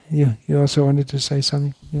you also wanted to say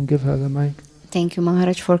something? You can give her the mic. Thank you,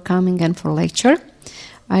 Maharaj, for coming and for lecture.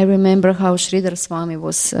 I remember how Sridhar Swami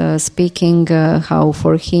was speaking, how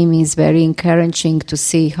for him is very encouraging to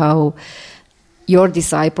see how your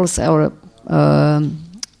disciples or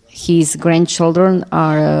his grandchildren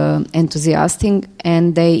are enthusiastic,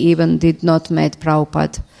 and they even did not meet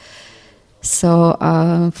Prabhupada. So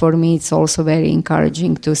for me it's also very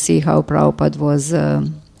encouraging to see how Prabhupada was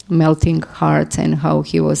melting heart and how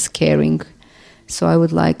he was caring. So I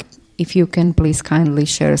would like, if you can please kindly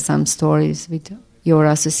share some stories with your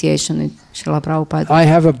association with Srila Prabhupada. I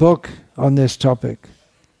have a book on this topic,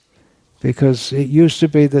 because it used to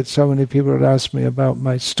be that so many people would ask me about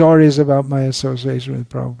my stories about my association with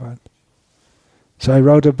Prabhupada. So I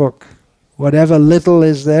wrote a book. Whatever little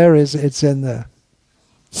is there, it's in there.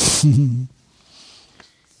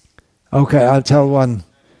 Okay, I'll tell one,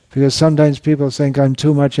 because sometimes people think I'm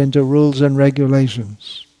too much into rules and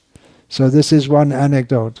regulations. So this is one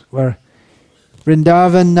anecdote where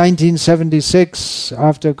Vrindavan, 1976,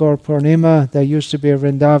 after Gaur Purnima, there used to be a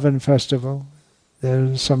Vrindavan festival. There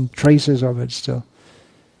are some traces of it still.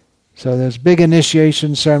 So there's big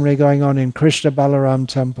initiation ceremony going on in Krishna Balaram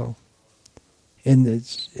temple. In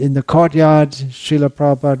the courtyard, Srila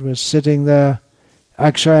Prabhupada was sitting there.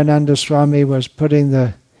 Akshayananda Swami was putting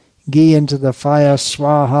the ghee into the fire,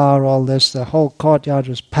 swaha, all this. The whole courtyard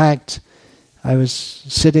was packed. I was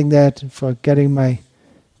sitting there for getting my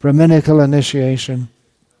Brahminical initiation.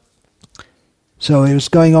 So he was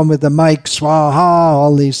going on with the mic, swaha,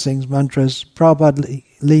 all these things, mantras. Prabhupada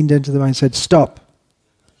leaned into the mic and said, "Stop,"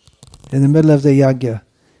 in the middle of the yajna.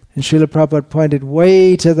 And Srila Prabhupada pointed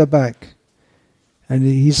way to the back. And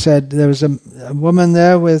he said, there was a woman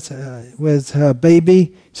there with her baby.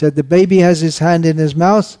 He said, the baby has his hand in his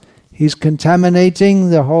mouth. He's contaminating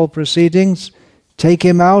the whole proceedings. Take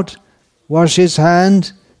him out, wash his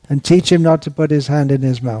hand, and teach him not to put his hand in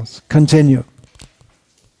his mouth. Continue.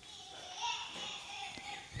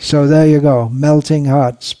 So there you go, melting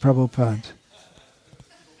hearts, Prabhupada.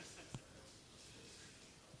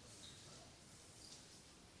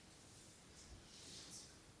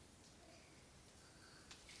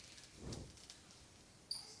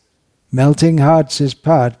 Melting hearts is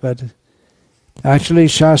part, but actually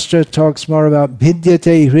Shastra talks more about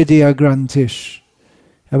bhidyate hridaya grantish,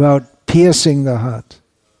 about piercing the heart.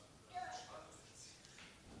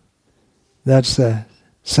 That's the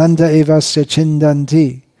Santa evasya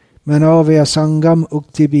chindanti manovya sangam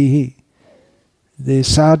uktibihi. The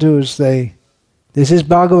sadhus, this is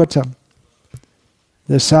Bhagavatam.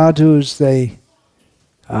 The sadhus, they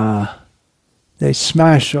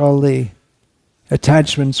smash all the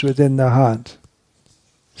attachments within the heart.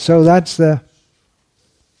 So that's the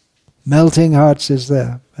melting hearts is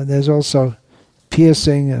there. And there's also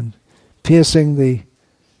piercing the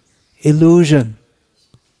illusion.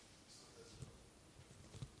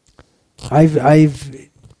 I've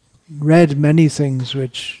read many things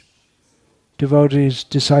which devotees,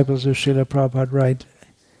 disciples of Srila Prabhupada write,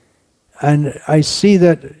 and I see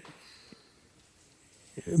that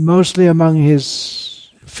mostly among his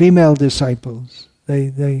female disciples,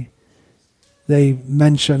 they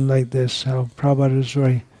mention like this, how Prabhupada was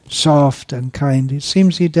very soft and kind. It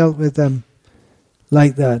seems he dealt with them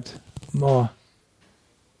like that more.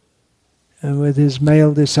 And with his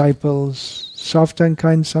male disciples, soft and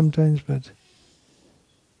kind sometimes, but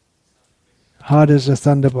hard as a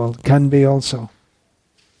thunderbolt, can be also.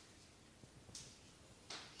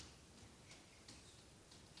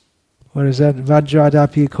 What is that?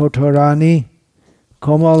 Vajradapi kotorani,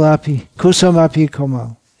 komalapi, kusamapi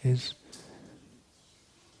komal. Is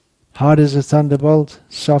hard as a thunderbolt,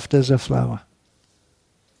 soft as a flower.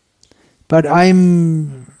 But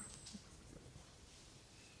I'm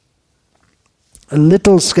a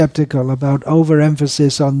little skeptical about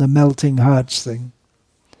overemphasis on the melting hearts thing,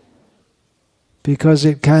 because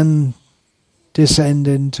it can descend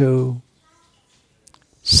into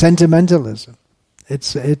sentimentalism.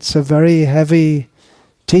 It's a very heavy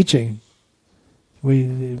teaching.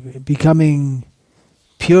 We becoming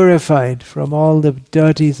purified from all the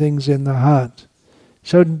dirty things in the heart.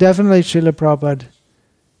 So definitely Srila Prabhupada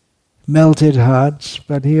melted hearts,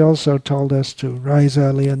 but he also told us to rise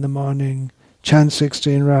early in the morning, chant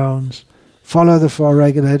 16 rounds, follow the 4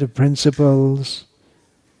 regulative principles.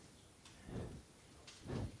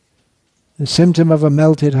 The symptom of a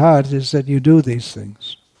melted heart is that you do these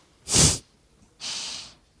things.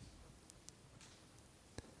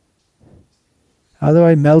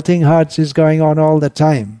 Otherwise, melting hearts is going on all the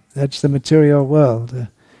time. That's the material world. The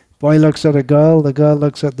boy looks at a girl, the girl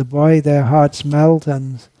looks at the boy, their hearts melt,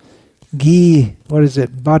 and ghee, what is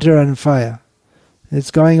it, butter and fire. It's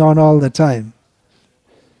going on all the time.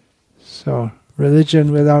 So,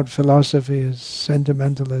 religion without philosophy is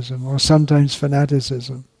sentimentalism, or sometimes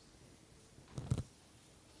fanaticism.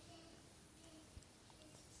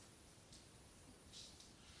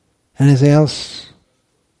 Anything else?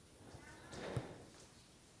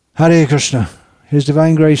 Hare Krishna. His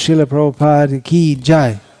Divine Grace Srila Prabhupada Ki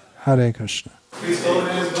Jai. Hare Krishna.